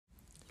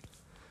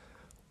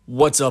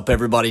What's up,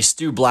 everybody?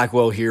 Stu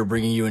Blackwell here,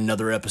 bringing you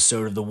another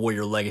episode of the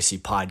Warrior Legacy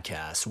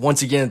Podcast.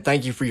 Once again,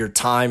 thank you for your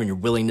time and your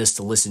willingness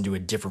to listen to a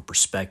different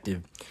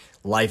perspective.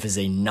 Life is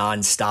a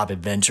non-stop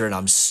adventure, and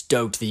I'm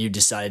stoked that you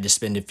decided to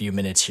spend a few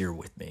minutes here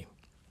with me.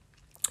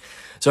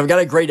 So I've got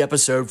a great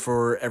episode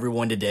for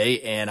everyone today,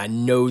 and I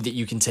know that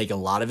you can take a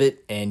lot of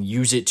it and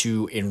use it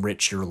to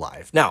enrich your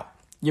life. Now,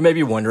 you may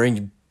be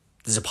wondering,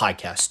 this is a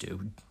podcast,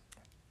 Stu.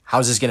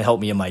 How's this going to help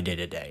me in my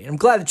day-to-day? And I'm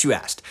glad that you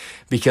asked,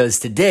 because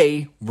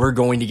today we're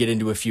going to get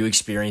into a few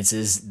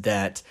experiences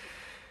that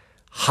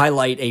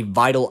highlight a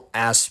vital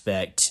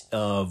aspect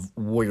of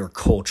warrior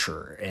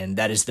culture, and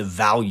that is the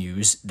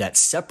values that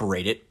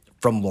separate it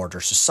from larger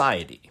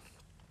society.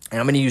 And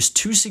I'm going to use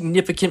two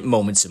significant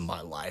moments in my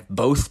life,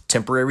 both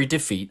temporary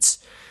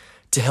defeats,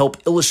 to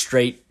help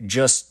illustrate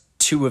just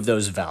two of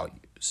those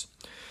values.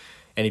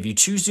 And if you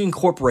choose to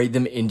incorporate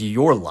them into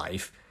your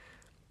life,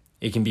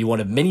 it can be one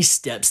of many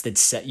steps that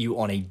set you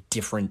on a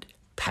different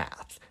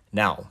path.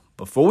 Now,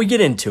 before we get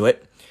into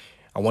it,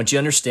 I want you to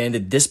understand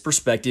that this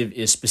perspective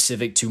is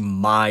specific to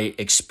my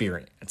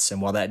experience.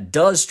 And while that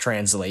does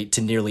translate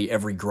to nearly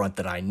every grunt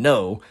that I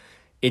know,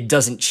 it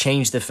doesn't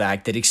change the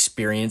fact that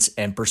experience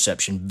and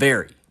perception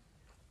vary.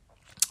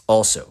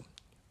 Also,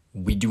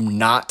 we do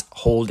not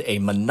hold a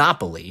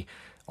monopoly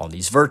on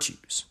these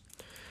virtues.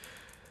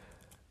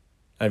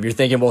 Now, if you're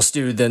thinking, well,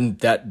 Stu, then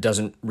that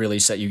doesn't really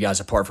set you guys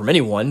apart from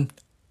anyone,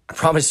 I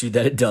promise you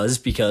that it does,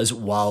 because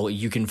while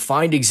you can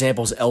find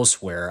examples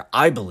elsewhere,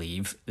 I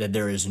believe that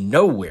there is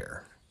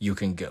nowhere you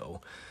can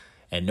go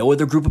and no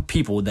other group of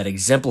people that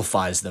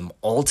exemplifies them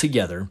all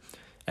together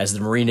as the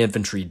Marine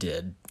Infantry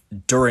did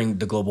during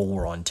the global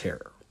war on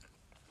terror.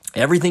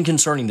 Everything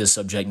concerning this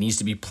subject needs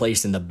to be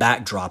placed in the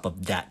backdrop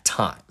of that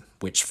time,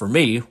 which for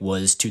me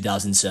was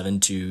 2007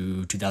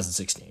 to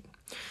 2016.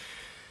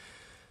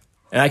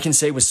 And I can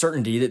say with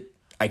certainty that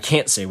I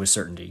can't say with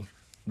certainty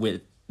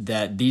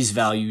that these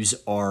values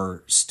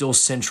are still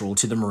central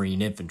to the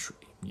Marine Infantry.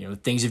 You know,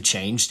 things have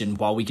changed, and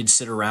while we could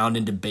sit around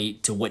and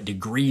debate to what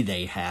degree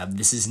they have,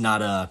 this is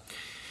not a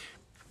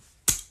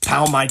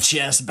pound my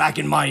chest, back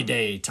in my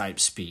day type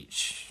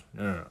speech.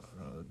 No.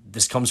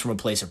 This comes from a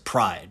place of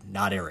pride,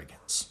 not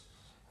arrogance.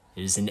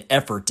 It is an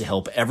effort to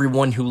help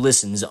everyone who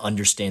listens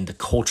understand the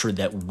culture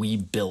that we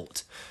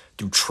built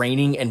through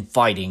training and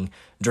fighting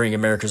during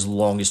America's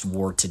longest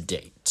war to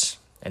date.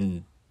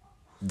 And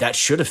that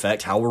should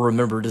affect how we're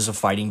remembered as a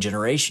fighting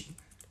generation.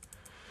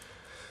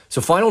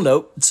 So final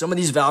note, some of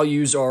these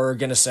values are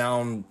going to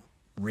sound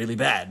really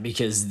bad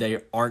because they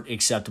aren't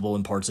acceptable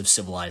in parts of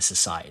civilized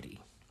society.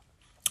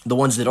 The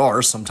ones that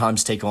are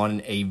sometimes take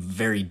on a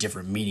very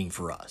different meaning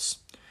for us.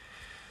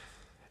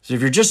 So if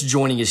you're just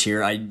joining us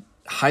here, I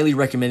highly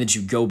recommend that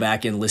you go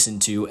back and listen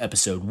to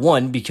episode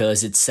 1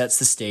 because it sets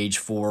the stage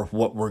for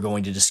what we're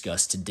going to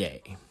discuss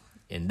today.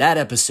 In that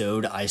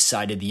episode, I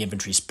cited the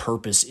infantry's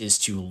purpose is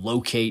to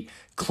locate,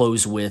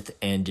 close with,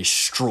 and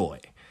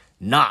destroy,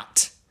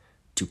 not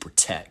to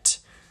protect,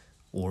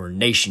 or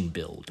nation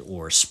build,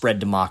 or spread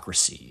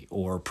democracy,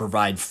 or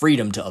provide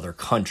freedom to other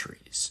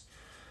countries,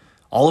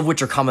 all of which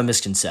are common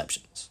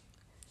misconceptions.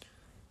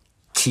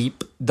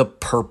 Keep the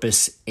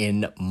purpose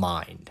in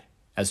mind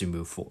as we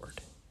move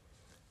forward.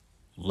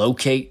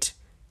 Locate,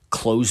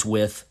 close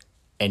with,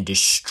 and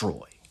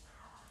destroy.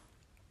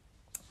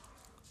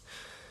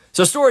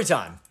 So story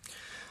time.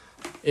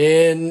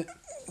 In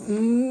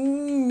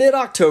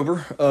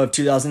mid-October of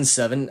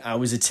 2007, I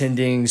was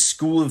attending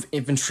School of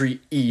Infantry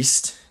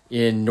East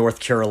in North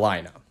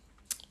Carolina.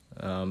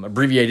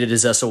 Abbreviated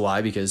as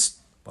SOI because,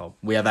 well,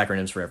 we have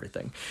acronyms for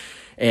everything.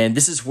 And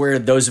this is where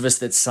those of us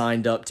that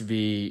signed up to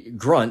be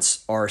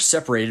grunts are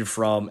separated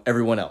from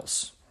everyone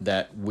else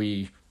that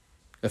we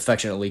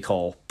affectionately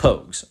call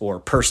POGs, or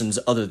persons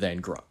other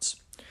than grunts.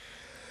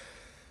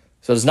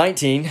 So I was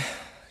 19,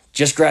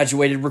 just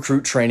graduated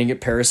recruit training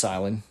at Parris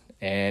Island,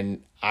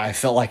 and I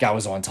felt like I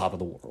was on top of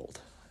the world.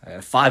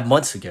 5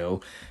 months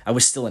ago, I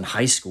was still in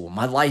high school.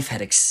 My life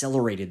had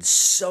accelerated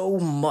so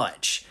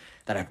much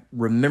that I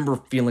remember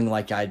feeling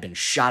like I had been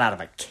shot out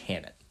of a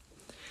cannon.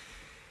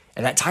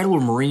 And that title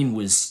of Marine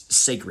was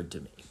sacred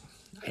to me.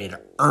 I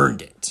had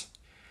earned it.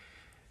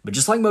 But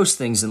just like most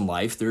things in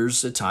life,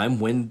 there's a time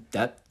when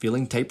that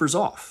feeling tapers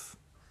off.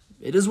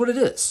 It is what it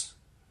is.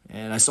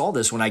 And I saw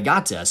this when I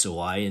got to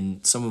SOI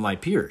and some of my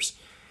peers.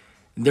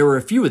 There were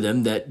a few of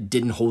them that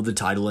didn't hold the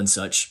title in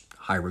such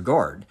high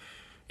regard.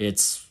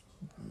 It's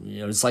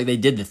like they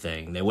did the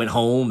thing. They went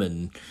home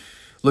and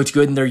looked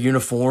good in their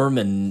uniform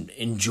and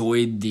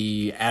enjoyed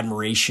the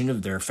admiration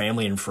of their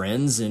family and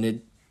friends, and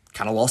it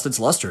kind of lost its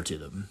luster to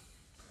them.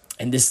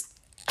 And this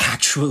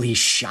actually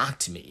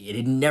shocked me. It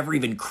had never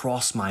even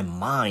crossed my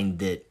mind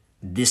that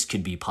this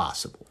could be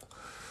possible.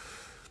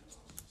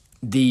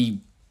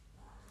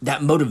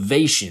 That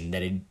motivation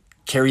that had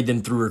carried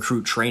them through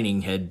recruit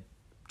training had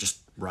just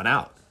run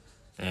out.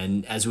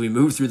 And as we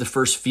moved through the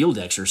first field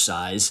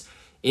exercise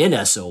in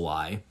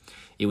SOI,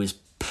 it was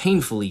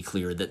painfully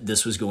clear that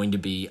this was going to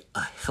be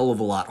a hell of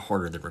a lot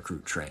harder than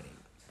recruit training.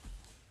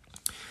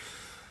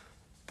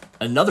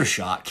 Another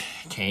shock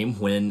came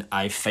when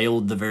I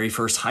failed the very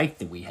first hike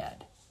that we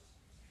had.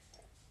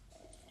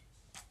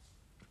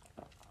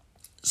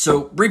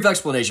 So, brief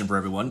explanation for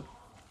everyone.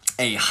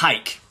 A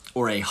hike,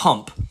 or a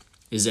hump,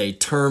 is a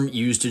term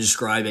used to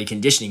describe a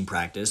conditioning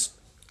practice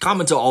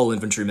common to all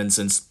infantrymen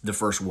since the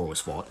First War was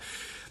fought.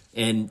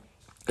 And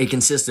it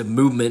consists of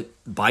movement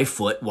by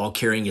foot while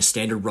carrying a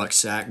standard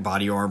rucksack,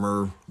 body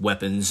armor,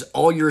 weapons,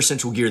 all your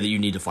essential gear that you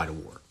need to fight a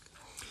war.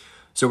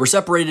 So we're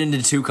separated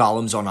into two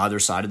columns on either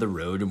side of the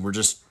road, and we're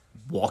just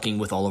walking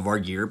with all of our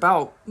gear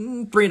about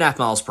 3.5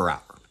 miles per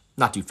hour.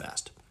 Not too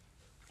fast.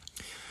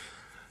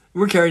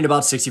 We're carrying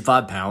about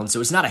 65 pounds,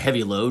 so it's not a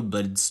heavy load,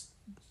 but it's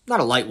not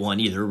a light one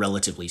either,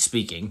 relatively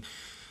speaking.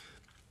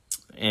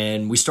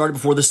 And we started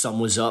before the sun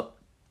was up.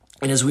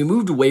 And as we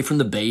moved away from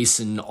the base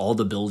and all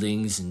the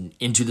buildings and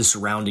into the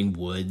surrounding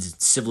woods,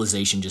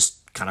 civilization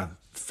just kind of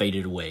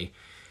faded away.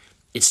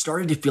 It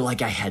started to feel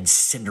like I had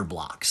cinder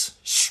blocks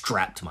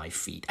strapped to my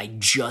feet. I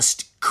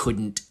just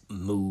couldn't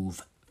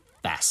move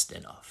fast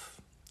enough.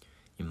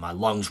 And my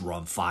lungs were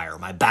on fire.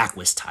 My back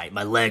was tight.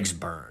 My legs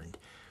burned.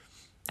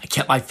 I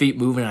kept my feet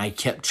moving and I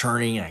kept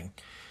turning and I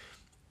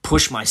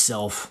pushed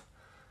myself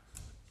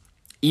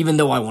even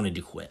though I wanted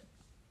to quit.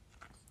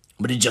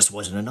 But it just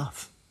wasn't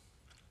enough.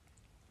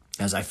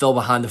 As I fell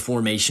behind the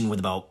formation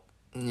with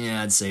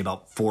I'd say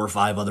about 4 or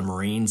 5 other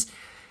Marines,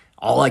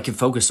 all I could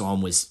focus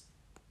on was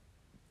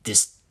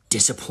this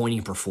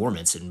disappointing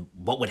performance and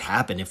what would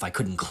happen if I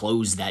couldn't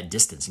close that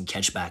distance and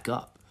catch back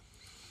up.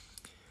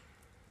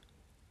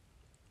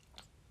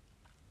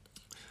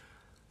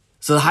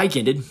 So the hike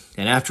ended,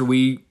 and after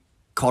we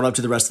caught up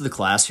to the rest of the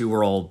class, who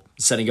were all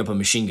setting up a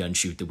machine gun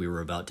shoot that we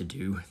were about to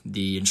do,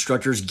 the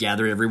instructors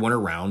gathered everyone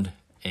around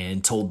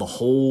and told the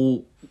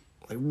whole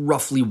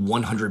roughly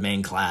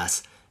 100-man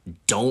class,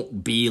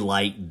 don't be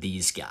like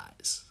these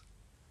guys.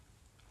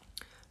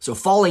 So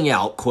falling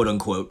out, quote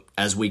unquote,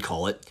 as we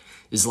call it,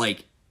 is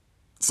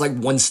it's like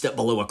one step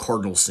below a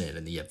cardinal sin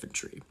in the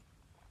infantry.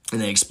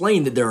 And they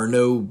explained that there are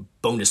no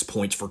bonus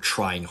points for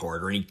trying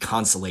hard or any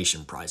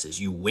consolation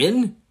prizes. You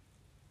win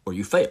or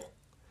you fail.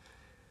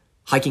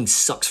 Hiking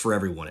sucks for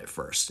everyone at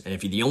first, and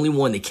if you're the only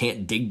one that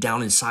can't dig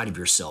down inside of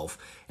yourself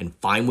and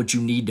find what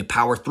you need to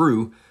power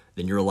through,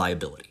 then you're a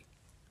liability.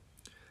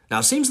 Now,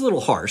 it seems a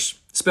little harsh,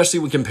 especially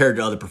when compared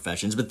to other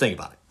professions, but think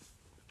about it.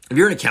 If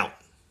you're an accountant,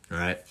 all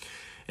right,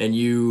 and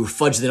you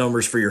fudge the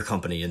numbers for your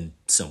company in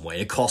some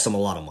way, it costs them a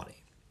lot of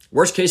money.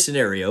 Worst case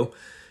scenario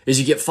is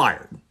you get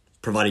fired,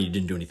 provided you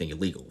didn't do anything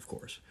illegal, of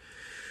course.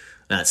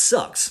 That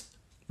sucks,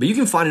 but you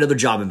can find another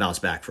job and bounce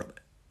back from it.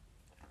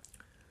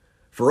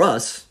 For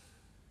us,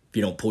 if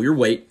you don't pull your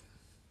weight,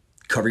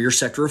 cover your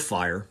sector of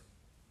fire,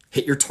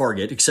 hit your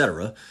target,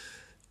 etc.,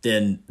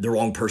 then the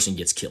wrong person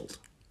gets killed.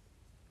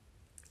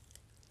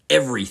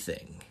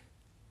 Everything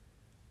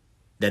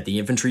that the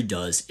infantry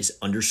does is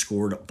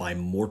underscored by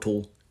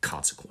mortal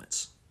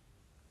consequence.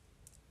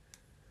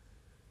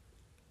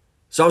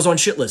 So I was on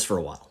shit list for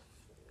a while.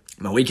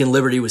 My weekend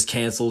liberty was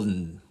canceled,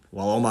 and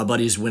while all my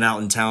buddies went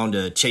out in town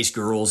to chase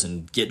girls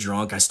and get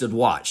drunk, I stood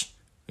watch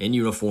in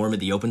uniform at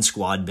the open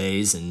squad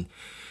bays, and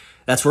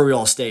that's where we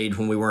all stayed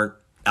when we weren't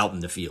out in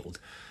the field.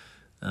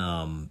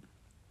 And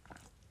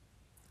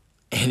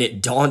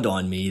it dawned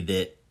on me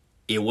that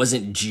it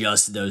wasn't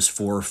just those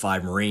 4 or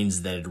 5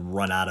 Marines that had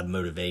run out of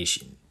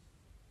motivation.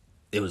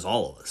 It was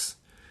all of us.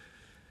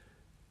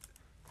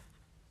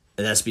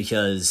 And that's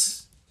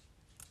because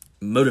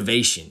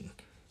motivation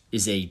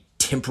is a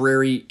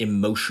temporary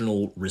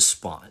emotional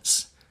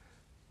response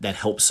that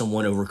helps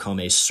someone overcome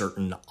a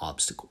certain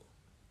obstacle.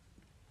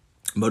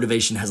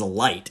 Motivation has a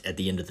light at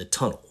the end of the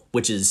tunnel,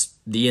 which is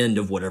the end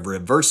of whatever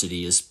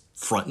adversity is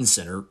front and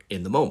center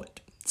in the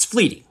moment. It's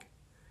fleeting.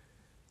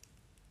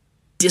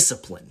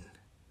 Discipline,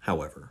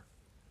 however,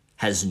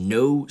 has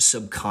no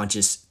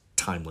subconscious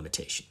time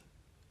limitation.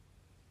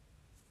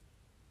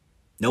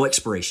 No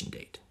expiration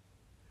date.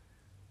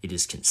 It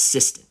is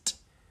consistent.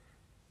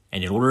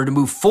 And in order to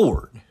move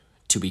forward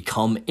to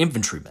become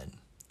infantrymen,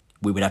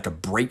 we would have to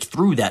break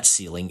through that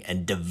ceiling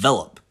and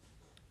develop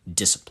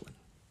discipline.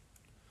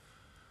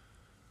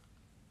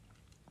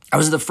 I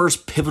was at the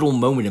first pivotal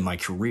moment in my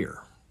career.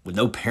 With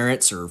no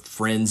parents or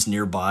friends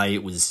nearby,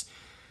 it was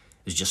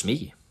just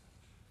me.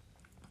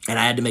 And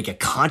I had to make a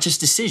conscious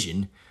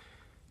decision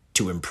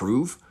to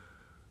improve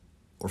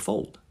or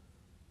fold.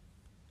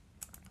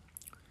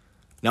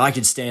 Now, I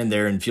could stand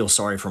there and feel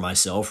sorry for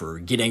myself or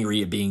get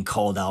angry at being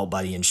called out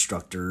by the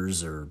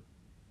instructors or,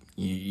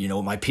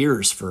 my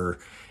peers for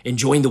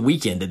enjoying the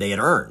weekend that they had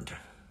earned.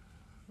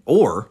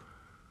 Or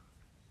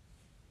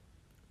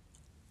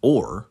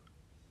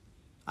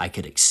I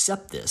could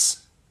accept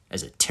this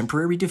as a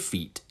temporary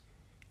defeat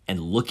and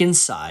look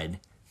inside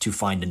to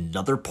find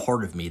another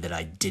part of me that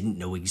I didn't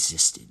know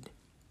existed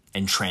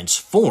and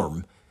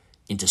transform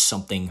into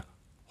something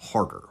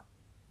harder.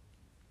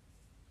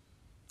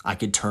 I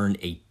could turn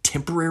a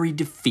temporary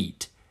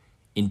defeat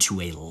into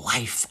a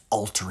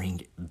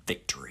life-altering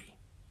victory.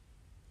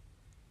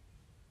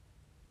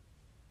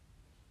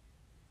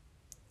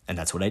 And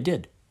that's what I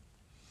did.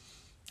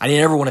 I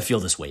didn't ever want to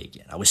feel this way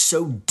again. I was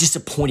so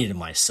disappointed in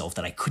myself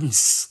that I couldn't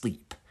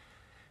sleep.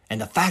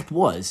 And the fact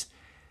was,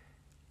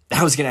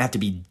 I was going to have to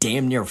be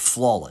damn near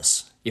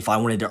flawless if I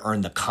wanted to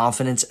earn the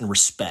confidence and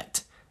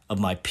respect of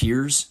my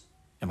peers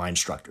and my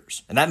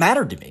instructors. And that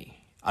mattered to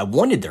me. I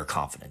wanted their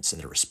confidence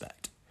and their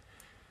respect.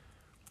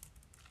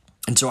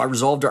 And so I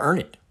resolved to earn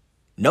it,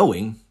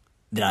 knowing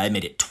that I had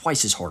made it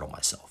twice as hard on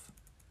myself.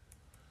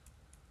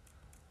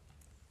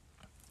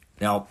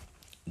 Now,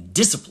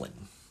 discipline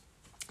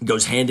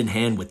goes hand in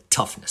hand with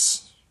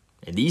toughness.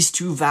 And these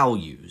two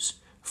values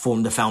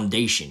form the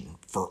foundation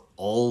for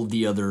all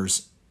the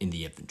others in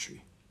the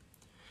infantry.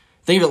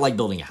 Think of it like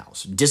building a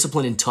house.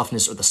 Discipline and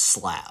toughness are the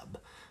slab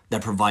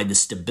that provide the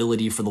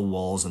stability for the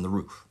walls and the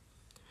roof.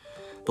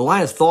 The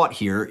line of thought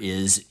here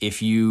is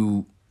if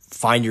you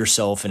find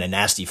yourself in a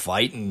nasty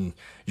fight and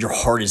you're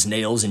hard as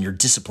nails and you're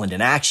disciplined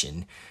in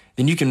action,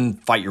 then you can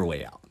fight your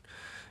way out.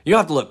 You don't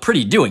have to look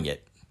pretty doing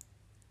it.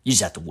 You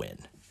just have to win.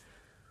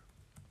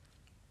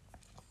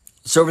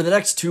 So over the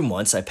next 2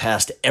 months, I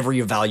passed every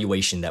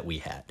evaluation that we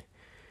had.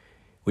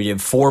 We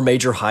did 4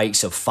 major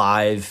hikes of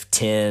 5,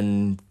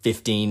 10,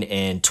 15,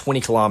 and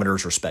 20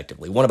 kilometers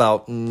respectively, one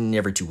about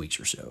every 2 weeks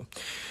or so.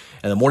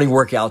 And the morning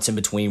workouts in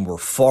between were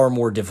far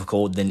more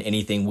difficult than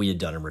anything we had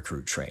done in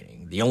recruit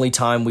training. The only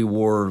time we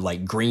wore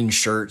like green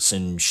shirts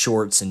and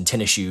shorts and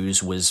tennis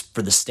shoes was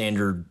for the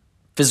standard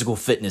physical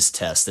fitness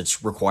test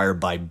that's required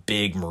by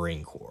big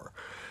Marine Corps.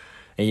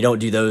 And you don't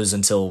do those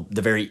until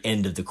the very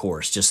end of the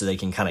course, just so they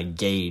can kind of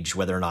gauge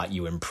whether or not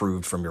you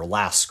improved from your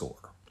last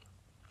score.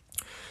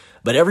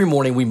 But every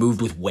morning we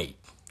moved with weight,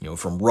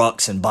 from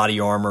rucks and body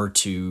armor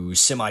to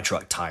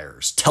semi-truck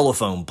tires,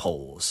 telephone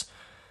poles,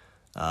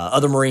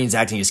 other Marines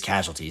acting as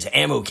casualties,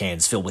 ammo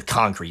cans filled with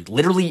concrete,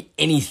 literally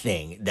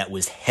anything that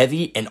was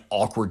heavy and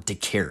awkward to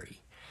carry.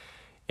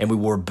 And we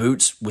wore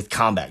boots with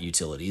combat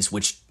utilities,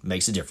 which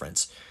makes a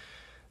difference.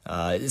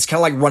 It's kind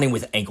of like running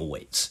with ankle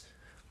weights.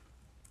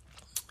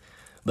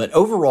 But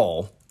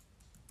overall,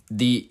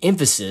 the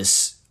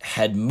emphasis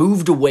had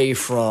moved away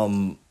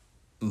from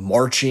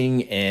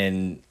marching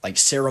and like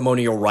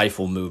ceremonial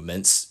rifle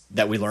movements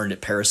that we learned at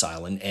Parris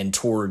Island and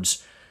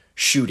towards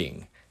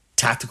shooting,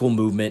 tactical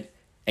movement,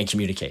 and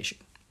communication.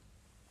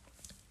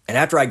 And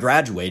after I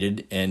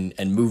graduated and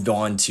moved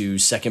on to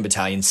 2nd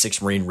Battalion,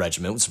 6th Marine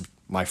Regiment, which was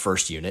my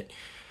first unit,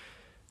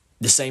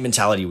 the same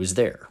mentality was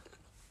there.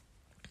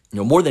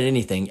 More than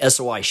anything,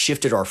 SOI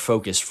shifted our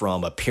focus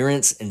from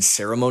appearance and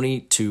ceremony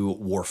to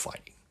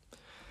warfighting.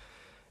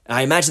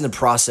 I imagine the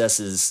process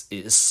is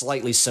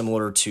slightly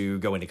similar to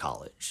going to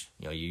college.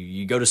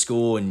 You go to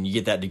school and you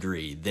get that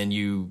degree. Then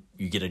you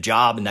get a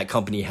job and that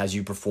company has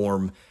you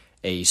perform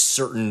a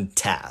certain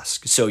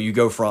task. So you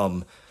go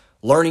from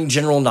learning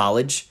general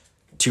knowledge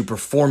to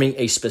performing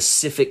a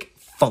specific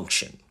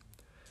function.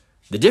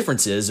 The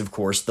difference is, of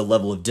course, the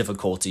level of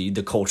difficulty,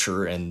 the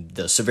culture, and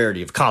the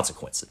severity of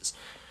consequences.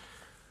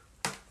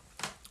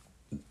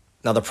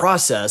 Now, the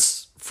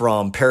process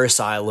from Parris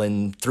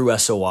Island through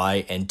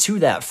SOI and to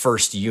that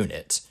first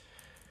unit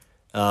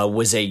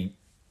was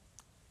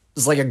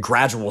like a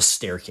gradual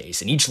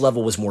staircase, and each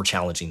level was more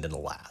challenging than the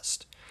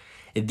last.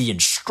 The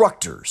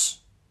instructors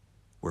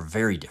were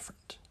very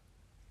different.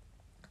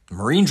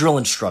 Marine drill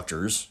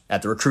instructors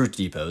at the recruit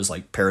depots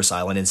like Parris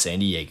Island and San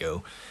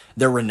Diego,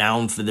 they're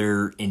renowned for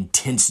their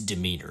intense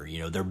demeanor,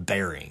 their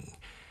bearing.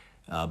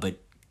 But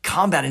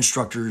combat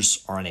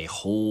instructors are on a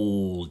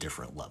whole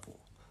different level.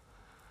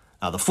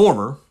 Now, the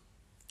former,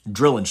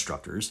 drill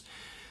instructors,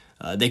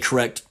 they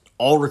correct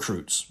all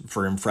recruits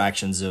for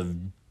infractions of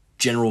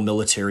general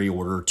military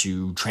order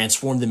to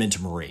transform them into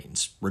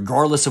Marines,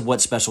 regardless of what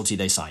specialty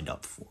they signed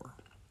up for.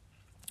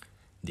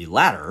 The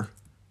latter,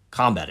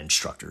 combat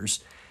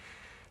instructors,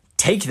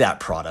 take that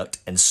product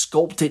and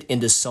sculpt it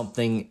into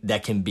something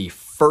that can be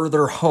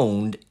further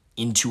honed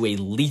into a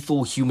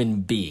lethal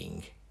human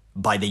being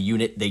by the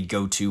unit they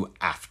go to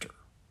after.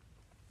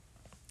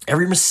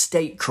 Every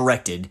mistake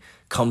corrected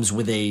comes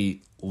with a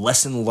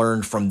lesson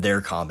learned from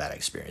their combat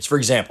experience. For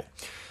example,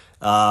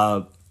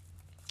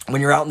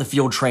 when you're out in the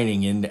field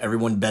training and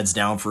everyone beds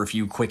down for a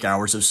few quick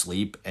hours of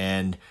sleep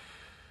and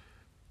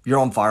you're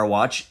on fire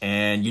watch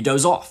and you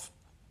doze off.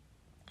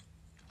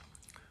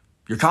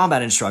 Your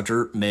combat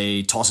instructor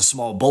may toss a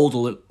small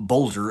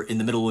boulder in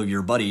the middle of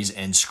your buddies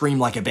and scream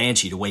like a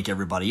banshee to wake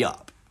everybody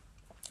up.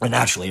 And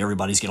naturally,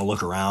 everybody's going to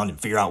look around and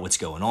figure out what's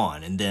going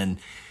on. And then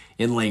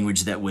in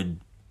language that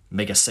would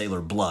make a sailor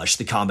blush,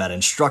 the combat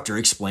instructor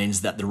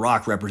explains that the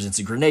rock represents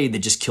a grenade that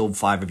just killed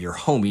 5 of your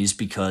homies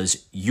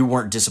because you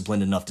weren't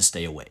disciplined enough to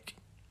stay awake.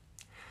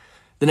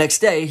 The next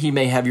day, he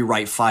may have you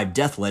write 5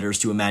 death letters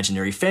to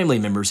imaginary family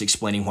members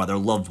explaining why their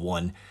loved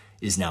one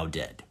is now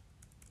dead.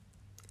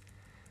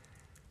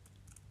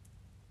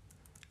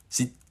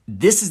 See,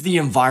 this is the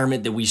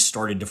environment that we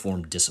started to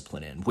form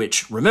discipline in,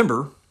 which,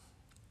 remember,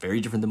 very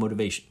different than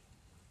motivation.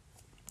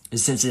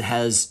 Since it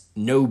has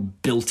no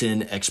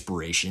built-in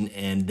expiration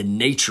and the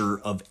nature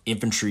of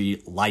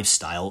infantry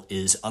lifestyle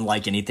is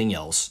unlike anything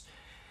else,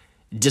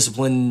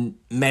 discipline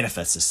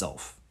manifests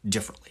itself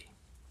differently.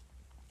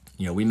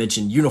 We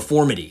mentioned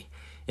uniformity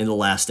in the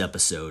last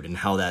episode and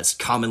how that's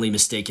commonly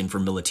mistaken for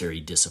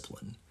military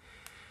discipline.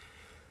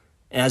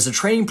 As the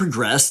training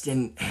progressed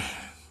and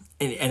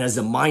as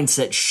the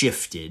mindset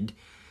shifted,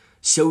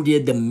 so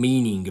did the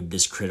meaning of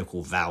this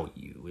critical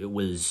value. It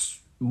was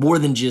more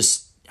than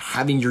just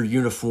having your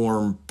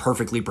uniform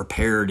perfectly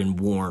prepared and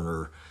worn,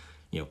 or,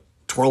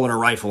 twirling a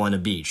rifle on a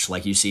beach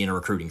like you see in a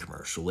recruiting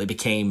commercial. It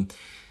became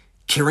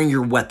carrying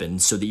your weapon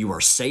so that you are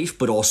safe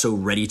but also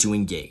ready to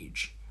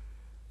engage.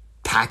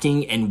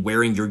 Packing and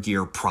wearing your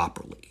gear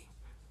properly.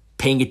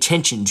 Paying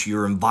attention to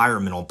your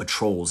environment on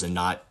patrols and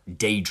not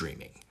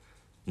daydreaming.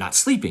 Not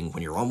sleeping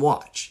when you're on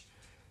watch.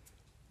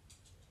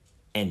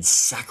 And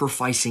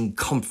sacrificing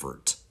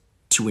comfort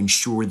to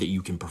ensure that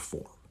you can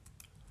perform.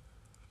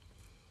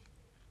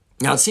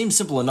 Now, it seems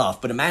simple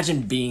enough, but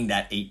imagine being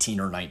that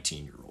 18 or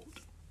 19-year-old.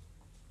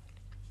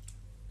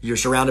 You're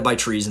surrounded by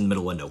trees in the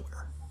middle of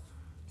nowhere.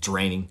 It's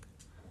raining,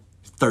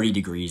 30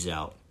 degrees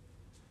out.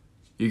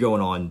 You're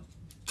going on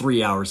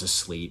 3 hours of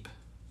sleep,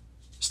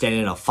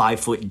 standing in a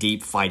 5-foot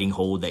deep fighting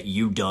hole that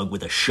you dug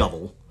with a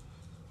shovel,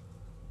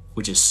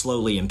 which is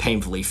slowly and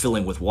painfully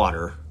filling with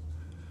water,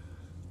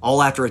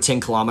 all after a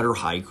 10-kilometer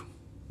hike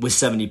with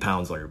 70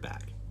 pounds on your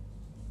back.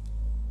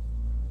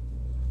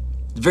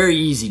 It's very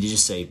easy to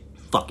just say,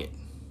 fuck it.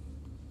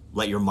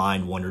 Let your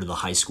mind wander to the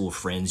high school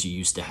friends you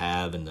used to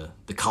have and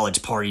the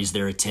college parties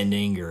they're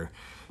attending, or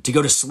to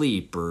go to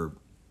sleep or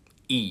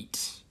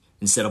eat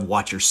instead of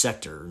watch your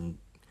sector and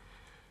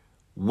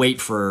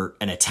wait for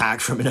an attack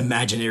from an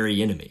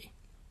imaginary enemy.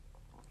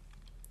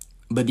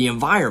 But the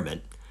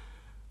environment,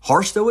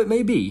 harsh though it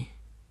may be,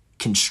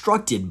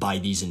 constructed by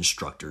these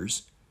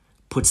instructors,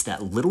 puts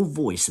that little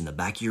voice in the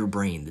back of your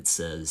brain that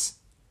says,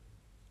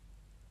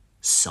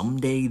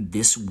 someday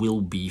this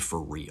will be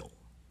for real.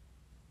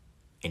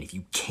 And if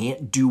you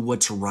can't do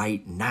what's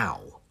right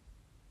now,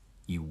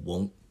 you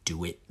won't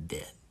do it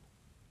then.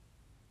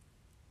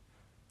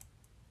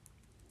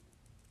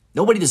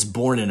 Nobody that's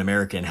born in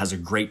America and has a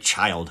great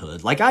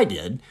childhood, like I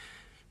did,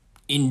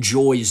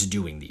 enjoys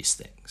doing these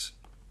things.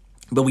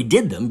 But we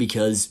did them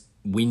because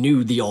we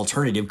knew the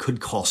alternative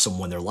could cost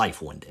someone their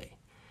life one day.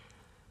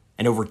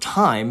 And over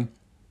time,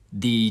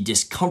 the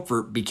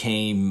discomfort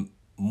became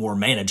more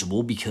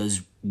manageable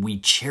because we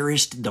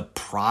cherished the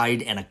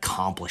pride and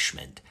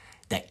accomplishment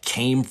that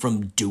came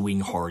from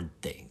doing hard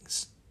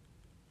things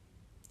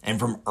and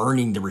from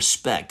earning the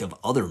respect of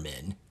other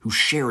men who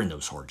share in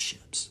those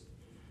hardships.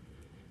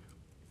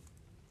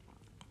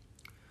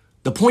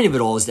 The point of it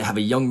all is to have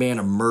a young man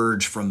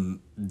emerge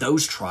from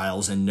those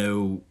trials and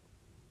know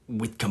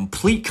with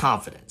complete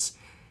confidence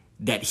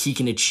that he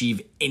can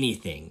achieve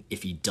anything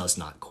if he does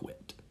not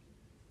quit,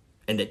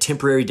 and that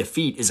temporary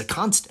defeat is a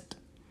constant.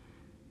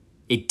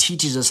 It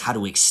teaches us how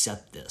to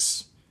accept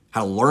this,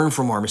 how to learn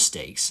from our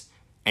mistakes,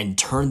 and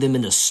turn them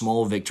into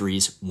small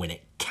victories when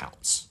it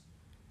counts.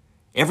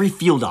 Every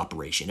field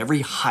operation, every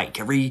hike,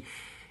 every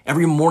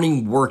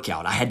morning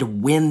workout, I had to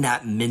win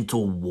that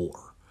mental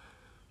war.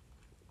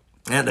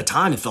 And at the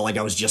time, it felt like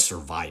I was just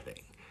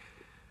surviving.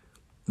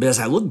 But as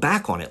I look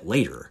back on it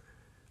later,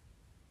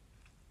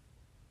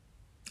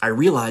 I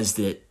realized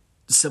that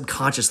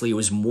subconsciously it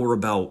was more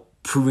about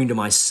proving to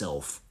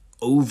myself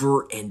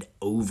over and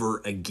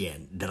over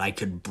again that I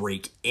could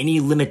break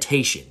any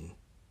limitation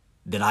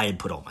that I had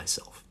put on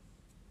myself.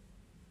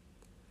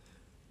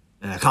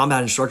 And the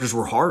combat instructors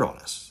were hard on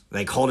us.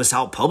 They called us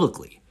out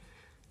publicly.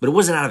 But it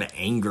wasn't out of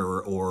anger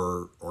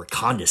or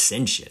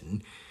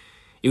condescension.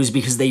 It was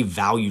because they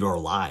valued our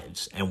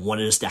lives and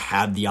wanted us to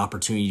have the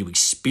opportunity to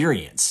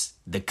experience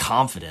the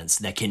confidence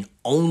that can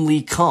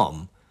only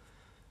come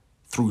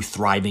through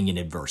thriving in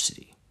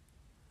adversity.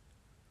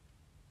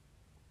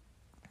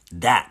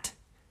 That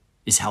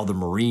is how the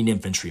Marine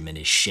infantryman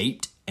is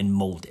shaped and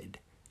molded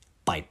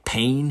by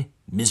pain,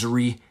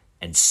 misery,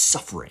 and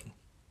suffering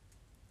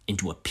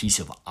into a piece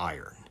of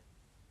iron.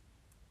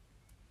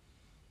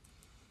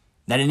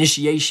 That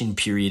initiation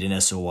period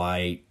in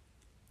SOI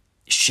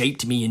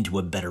shaped me into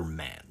a better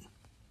man.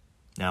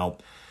 Now,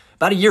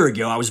 about a year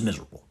ago, I was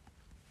miserable.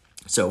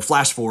 So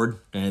flash forward,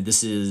 and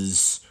this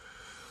is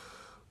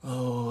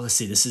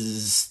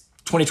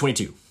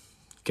 2022,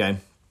 okay?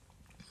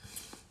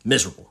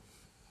 Miserable.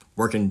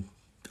 Working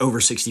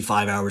over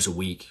 65 hours a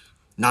week,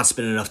 not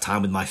spending enough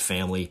time with my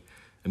family.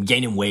 I'm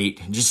gaining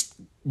weight, and just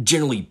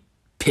generally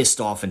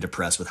pissed off and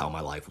depressed with how my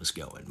life was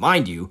going.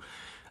 Mind you,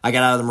 I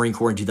got out of the Marine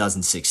Corps in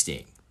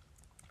 2016.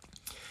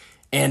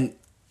 And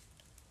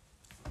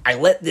I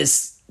let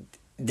this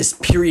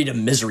period of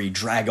misery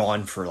drag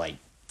on for like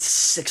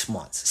 6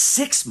 months.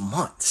 6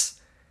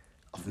 months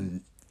of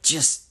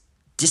just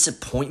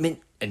disappointment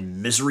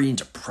and misery and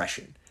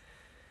depression.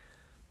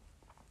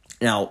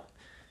 Now,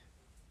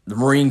 the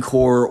Marine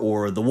Corps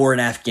or the war in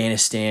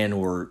Afghanistan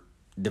or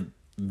the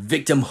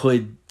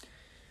victimhood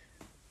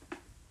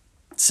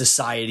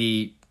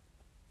society,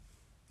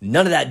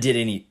 none of that did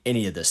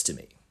any of this to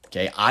me.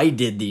 Okay, I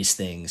did these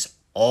things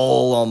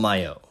all on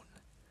my own.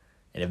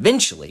 And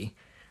eventually,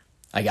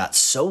 I got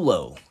so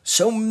low,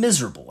 so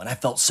miserable, and I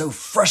felt so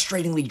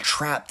frustratingly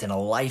trapped in a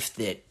life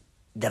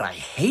that I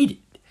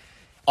hated.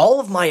 all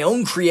of my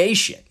own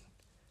creation,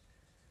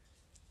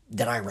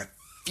 that I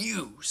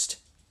refused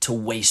to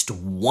waste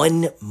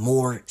one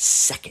more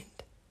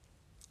second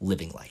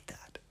living like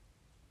that.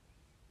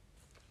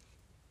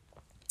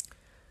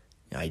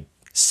 I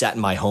sat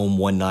in my home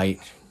one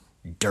night,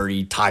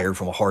 dirty, tired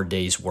from a hard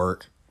day's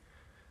work.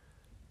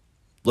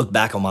 Looked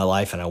back on my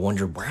life and I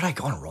wondered, where had I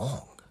gone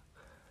wrong?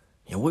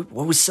 What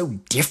was so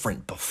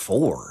different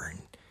before?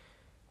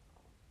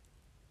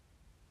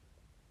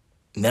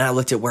 And then I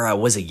looked at where I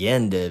was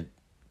again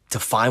to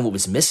find what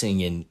was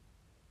missing,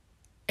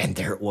 and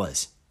there it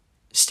was,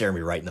 staring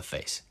me right in the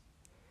face.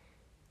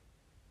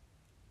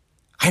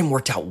 I hadn't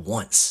worked out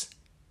once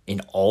in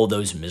all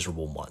those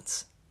miserable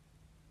months.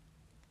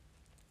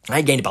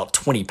 I gained about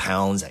 20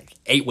 pounds. I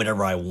ate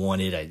whatever I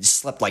wanted. I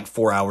slept like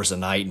 4 hours a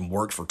night and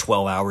worked for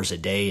 12 hours a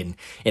day in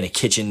a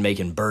kitchen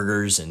making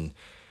burgers and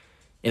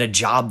in a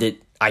job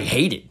that I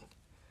hated.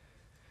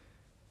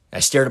 I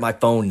stared at my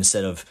phone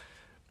instead of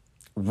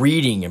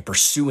reading and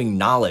pursuing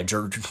knowledge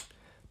or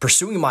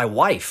pursuing my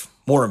wife,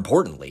 more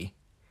importantly.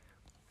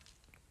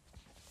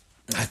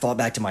 I thought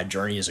back to my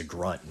journey as a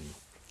grunt and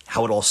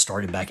how it all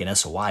started back in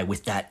SOI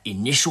with that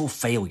initial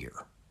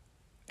failure.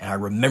 And I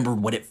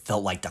remembered what it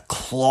felt like to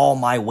claw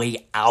my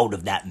way out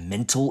of that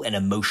mental and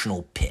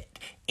emotional pit,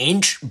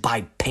 inch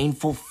by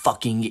painful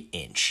fucking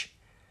inch,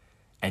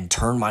 and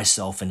turn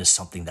myself into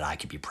something that I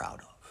could be proud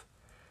of.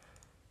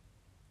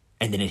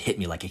 And then it hit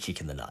me like a kick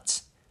in the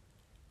nuts.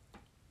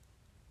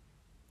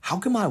 How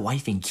can my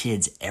wife and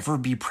kids ever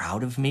be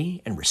proud of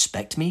me and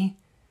respect me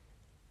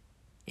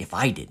if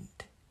I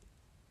didn't?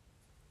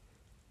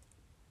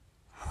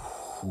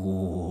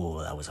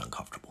 Ooh, that was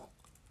uncomfortable.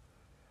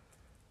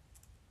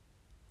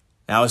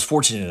 Now, I was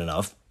fortunate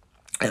enough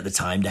at the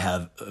time to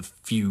have a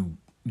few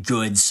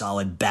good,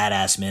 solid,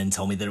 badass men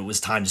tell me that it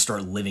was time to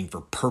start living for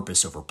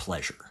purpose over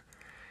pleasure.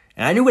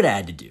 And I knew what I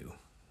had to do.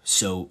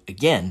 So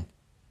again,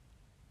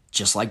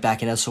 just like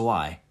back in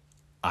SOI,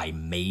 I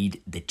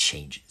made the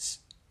changes.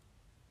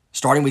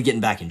 Starting with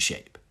getting back in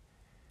shape.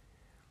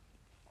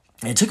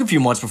 And it took a few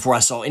months before I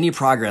saw any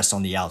progress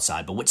on the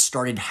outside, but what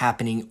started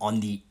happening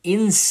on the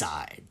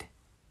inside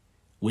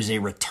was a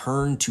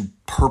return to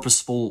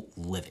purposeful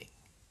living.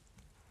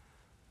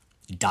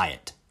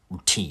 Diet,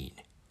 routine,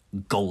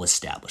 goal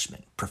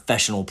establishment,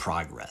 professional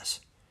progress,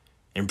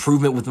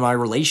 improvement with my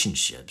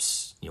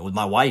relationships, with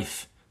my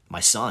wife, my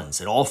sons,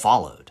 it all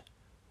followed.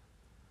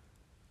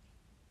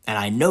 And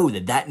I know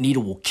that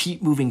needle will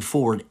keep moving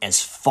forward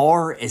as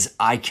far as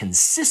I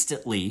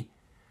consistently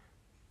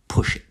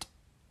push it.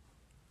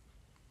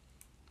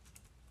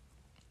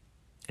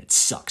 It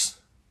sucks.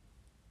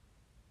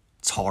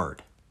 It's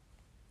hard.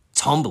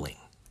 It's humbling.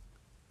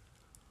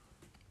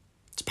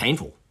 It's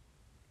painful.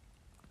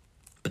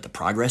 But the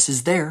progress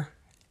is there,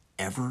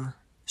 ever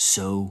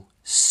so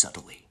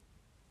subtly.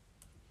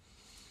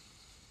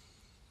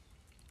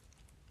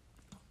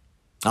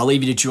 I'll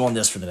leave you to chew on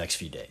this for the next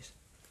few days.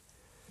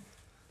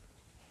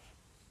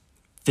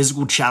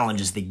 Physical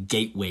challenge is the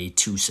gateway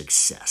to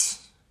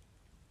success.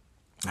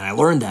 And I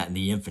learned that in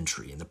the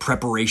infantry, in the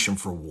preparation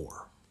for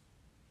war.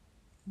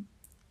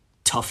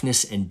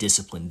 Toughness and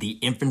discipline, the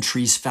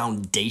infantry's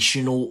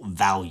foundational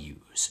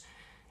values,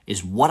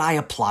 is what I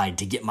applied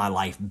to get my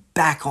life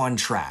back on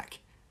track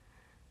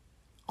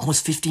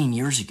almost 15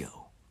 years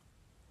ago.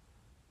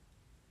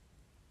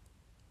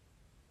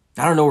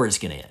 I don't know where it's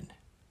going to end.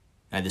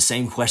 I had the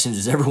same questions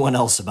as everyone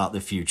else about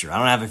the future. I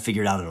don't have it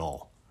figured out at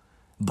all.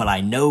 But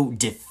I know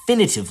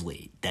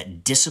definitively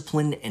that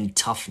discipline and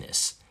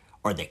toughness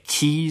are the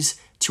keys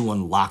to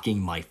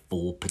unlocking my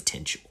full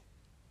potential.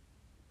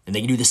 And they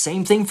can do the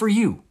same thing for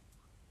you.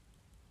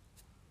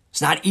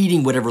 It's not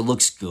eating whatever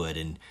looks good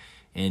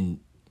and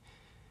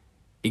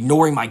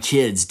ignoring my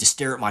kids to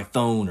stare at my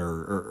phone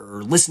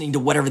or listening to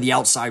whatever the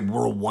outside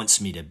world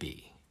wants me to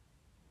be.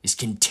 It's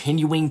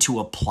continuing to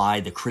apply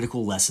the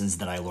critical lessons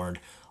that I learned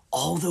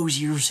all those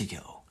years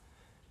ago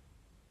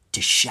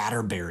to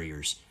shatter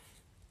barriers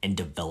and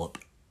develop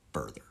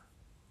further.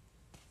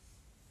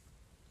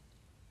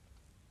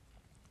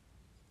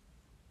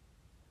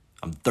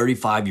 I'm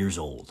 35 years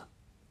old,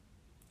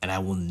 and I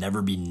will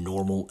never be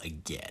normal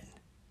again.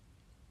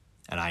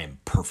 And I am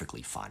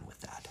perfectly fine with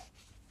that.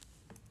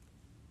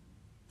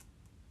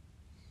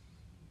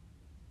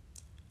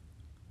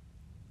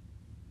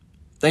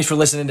 Thanks for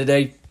listening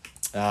today.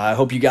 I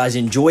hope you guys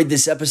enjoyed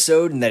this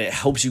episode and that it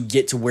helps you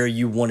get to where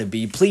you want to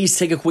be. Please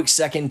take a quick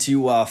second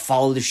to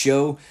follow the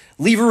show.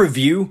 Leave a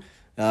review,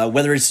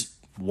 whether it's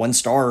 1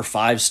 star or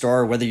 5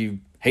 star, whether you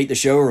hate the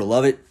show or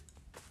love it.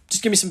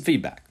 Just give me some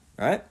feedback,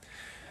 all right?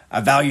 I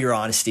value your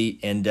honesty,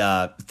 and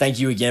thank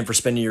you again for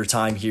spending your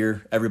time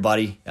here,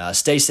 everybody.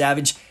 Stay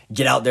savage,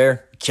 get out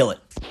there, kill it.